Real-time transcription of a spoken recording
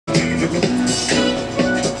Everyone,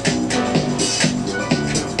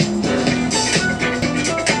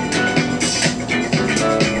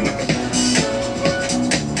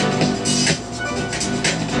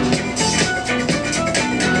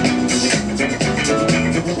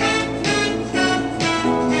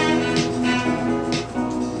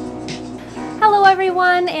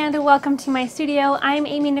 and welcome to my studio. I'm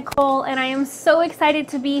Amy Nicole, and I am so excited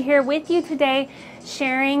to be here with you today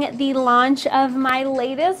sharing the launch of my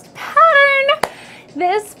latest pattern.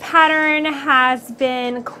 This pattern has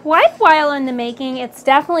been quite a while in the making. It's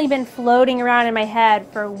definitely been floating around in my head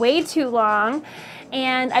for way too long,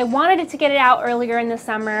 and I wanted to get it out earlier in the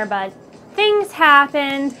summer, but things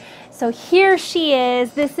happened. So here she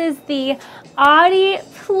is. This is the Audie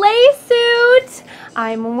Playsuit.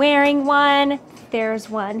 I'm wearing one. There's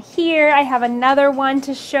one here. I have another one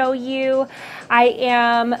to show you. I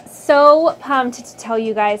am so pumped to tell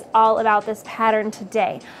you guys all about this pattern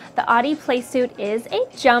today. The Audie Playsuit is a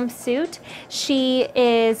jumpsuit. She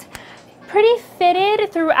is pretty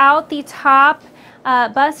fitted throughout the top,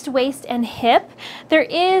 bust, waist, and hip. There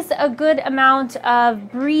is a good amount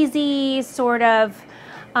of breezy sort of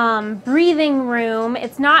breathing room.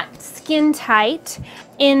 It's not skin tight.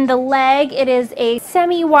 In the leg, it is a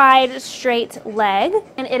semi-wide straight leg,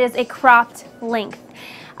 and it is a cropped length.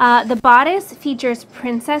 The bodice features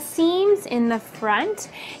princess seams in the front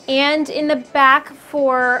and in the back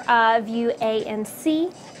for view A and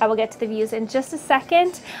C. I will get to the views in just a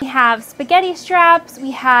second. We have spaghetti straps,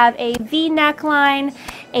 we have a V neckline,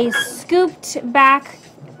 a scooped back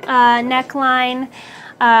neckline,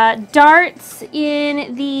 darts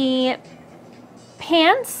in the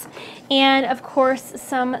pants, and of course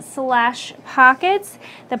some slash pockets.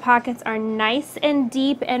 The pockets are nice and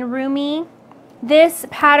deep and roomy. This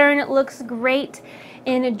pattern looks great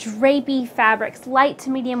in drapey fabrics, light to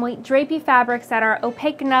medium weight drapey fabrics that are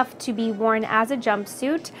opaque enough to be worn as a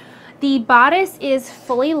jumpsuit. The bodice is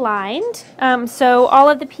fully lined, so all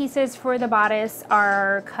of the pieces for the bodice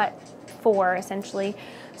are cut for essentially.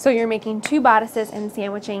 So you're making two bodices and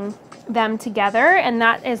sandwiching them together, and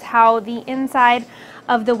that is how the inside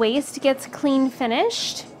of the waist gets clean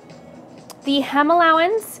finished. The hem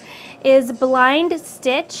allowance is blind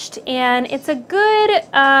stitched, and it's a good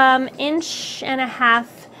 1.5 inch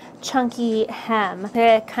chunky hem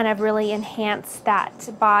to kind of really enhance that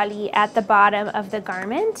body at the bottom of the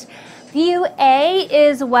garment. View A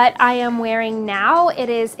is what I am wearing now. It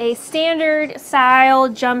is a standard style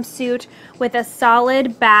jumpsuit with a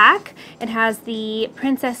solid back. It has the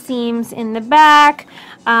princess seams in the back.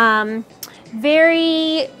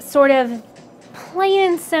 Very sort of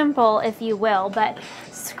plain and simple, if you will, but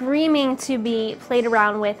screaming to be played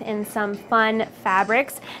around with in some fun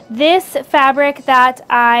fabrics. This fabric that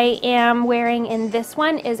I am wearing in this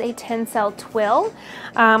one is a Tencel twill.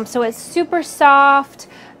 So it's super soft,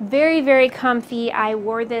 very, very comfy.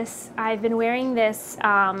 I've been wearing this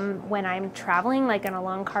when I'm traveling, like on a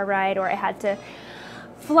long car ride, or I had to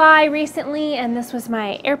fly recently, and this was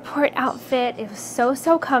my airport outfit. It was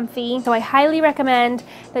so comfy. So I highly recommend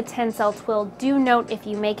the Tencel twill. Do note, if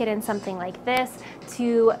you make it in something like this,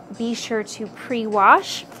 to be sure to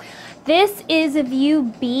pre-wash. This is a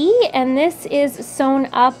view B, and this is sewn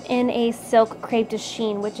up in a silk crepe de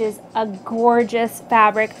chine, which is a gorgeous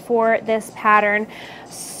fabric for this pattern.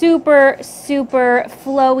 Super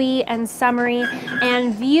flowy and summery.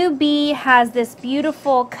 And view B has this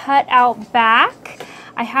beautiful cutout back.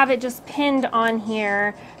 I have it just pinned on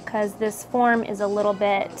here because this form is a little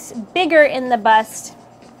bit bigger in the bust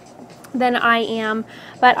than I am,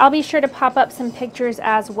 but I'll be sure to pop up some pictures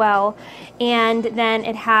as well. And then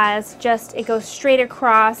it goes straight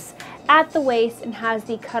across at the waist and has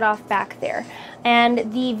the cutoff back there.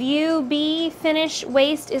 And the view B finish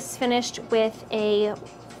waist is finished with a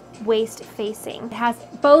waist facing.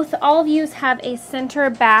 All views have a center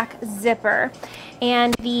back zipper,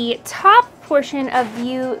 and the top portion of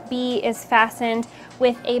view B is fastened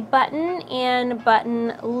with a button and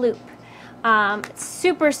button loop.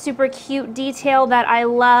 Super cute detail that I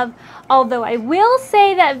love, although I will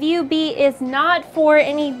say that view B is not for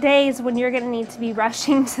any days when you're going to need to be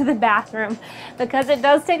rushing to the bathroom, because it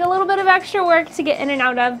does take a little bit of extra work to get in and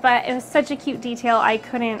out of, but it was such a cute detail I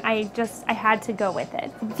had to go with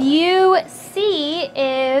it. View C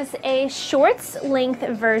is a shorts length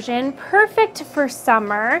version, perfect for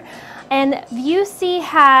summer. And view C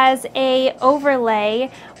has a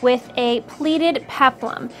overlay with a pleated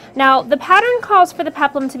peplum. Now, the pattern calls for the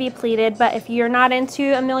peplum to be pleated, but if you're not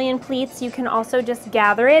into a million pleats, you can also just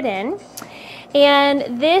gather it in.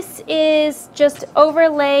 And this is just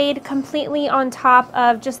overlaid completely on top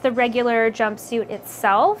of just the regular jumpsuit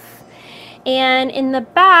itself. And in the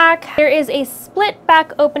back, there is a split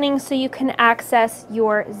back opening so you can access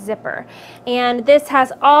your zipper. And this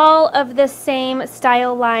has all of the same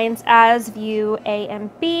style lines as view A and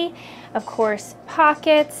B. Of course,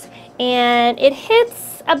 pockets, and it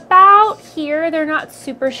hits about here. They're not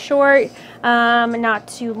super short, not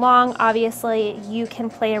too long. Obviously, you can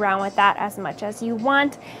play around with that as much as you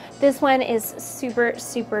want. This one is super,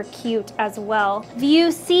 super cute as well.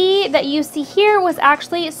 View C that you see here was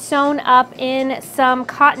actually sewn up in some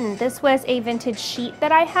cotton. This was a vintage sheet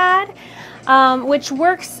that I had, which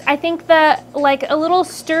works, I think like a little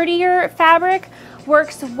sturdier fabric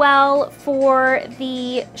works well for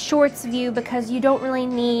the shorts view because you don't really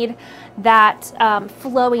need that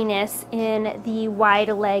flowiness in the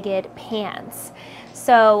wide-legged pants.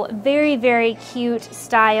 So very, very cute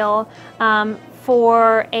style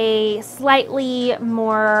for a slightly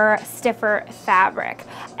more stiffer fabric.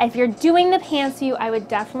 If you're doing the pants view, I would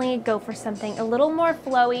definitely go for something a little more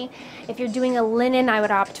flowy. If you're doing a linen, I would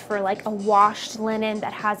opt for like a washed linen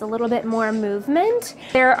that has a little bit more movement.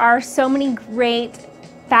 There are so many great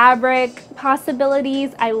fabric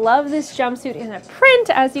possibilities. I love this jumpsuit in a print.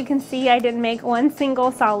 As you can see, I didn't make one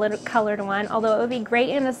single solid colored one, although it would be great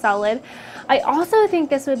in a solid. I also think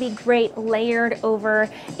this would be great layered over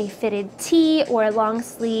a fitted tee or a long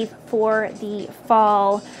sleeve for the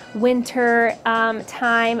fall, winter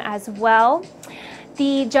time as well.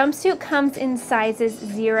 The jumpsuit comes in sizes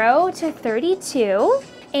 0 to 32.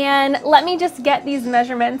 And let me just get these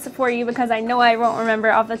measurements for you because I know I won't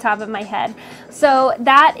remember off the top of my head. So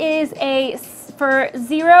that is for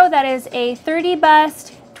 0, that is a 30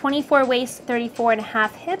 bust, 24 waist,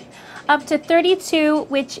 34.5 hip, up to 32,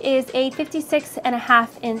 which is a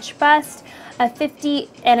 56.5-inch bust, a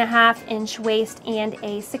 50.5-inch waist, and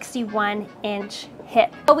a 61-inch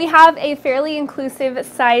hip. So we have a fairly inclusive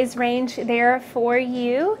size range there for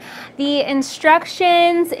you. The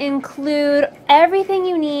instructions include everything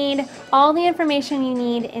you need, all the information you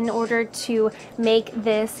need in order to make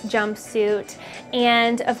this jumpsuit.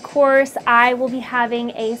 And of course, I will be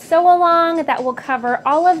having a sew along that will cover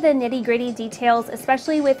all of the nitty-gritty details,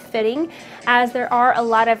 especially with fitting, as there are a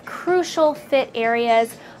lot of crucial fit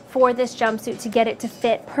areas for this jumpsuit to get it to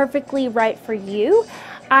fit perfectly right for you.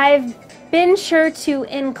 I've been sure to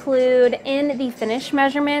include in the finished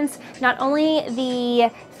measurements not only the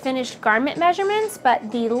finished garment measurements,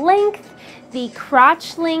 but the length, the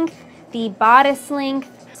crotch length, the bodice length,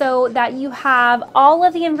 so that you have all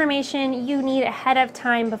of the information you need ahead of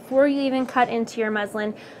time before you even cut into your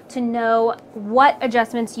muslin to know what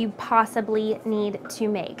adjustments you possibly need to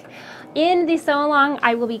make. In the sew along,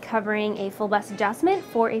 I will be covering a full bust adjustment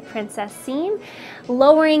for a princess seam,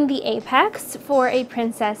 lowering the apex for a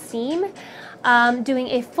princess seam, doing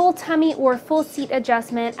a full tummy or full seat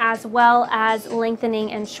adjustment, as well as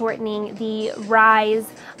lengthening and shortening the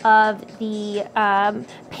rise of the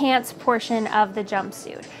pants portion of the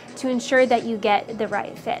jumpsuit to ensure that you get the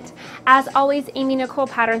right fit. As always, Amy Nicole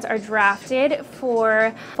patterns are drafted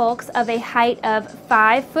for folks of a height of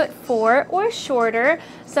 5'4" or shorter.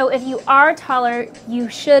 So if you are taller, you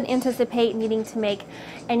should anticipate needing to make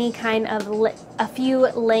any kind of a few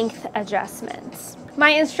length adjustments. My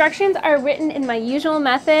instructions are written in my usual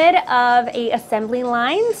method of a assembly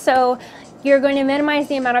line. So you're going to minimize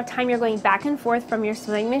the amount of time you're going back and forth from your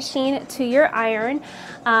sewing machine to your iron.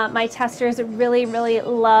 My testers really, really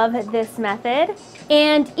love this method.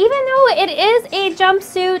 And even though it is a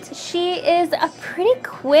jumpsuit, she is a pretty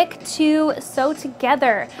quick to sew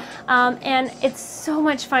together. And it's so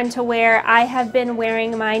much fun to wear. I have been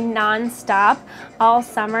wearing mine non-stop all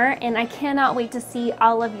summer, and I cannot wait to see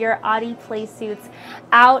all of your Audie Playsuits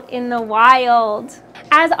out in the wild.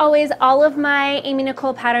 As always, all of my Amy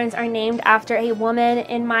Nicole patterns are named after a woman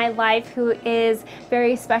in my life who is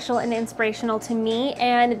very special and inspirational to me.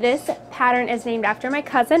 And this pattern is named after my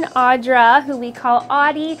cousin Audra, who we call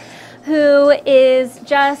Audie, who is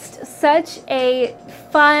just such a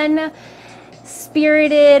fun,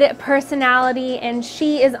 spirited personality, and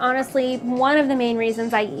she is honestly one of the main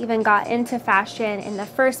reasons I even got into fashion in the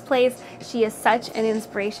first place. She is such an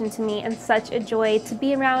inspiration to me and such a joy to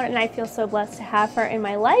be around, and I feel so blessed to have her in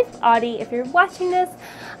my life. Audie, if you're watching this,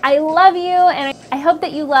 I love you, and I hope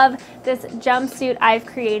that you love this jumpsuit I've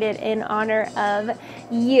created in honor of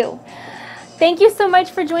you. Thank you so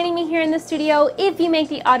much for joining me here in the studio. If you make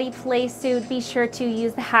the Audie Playsuit, be sure to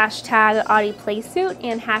use the hashtag Audie Playsuit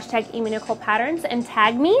and hashtag Amy Nicole Patterns and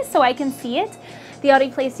tag me so I can see it. The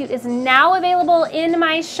Audie Playsuit is now available in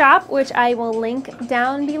my shop, which I will link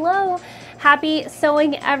down below. Happy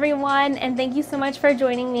sewing, everyone, and thank you so much for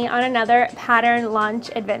joining me on another pattern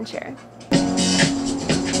launch adventure.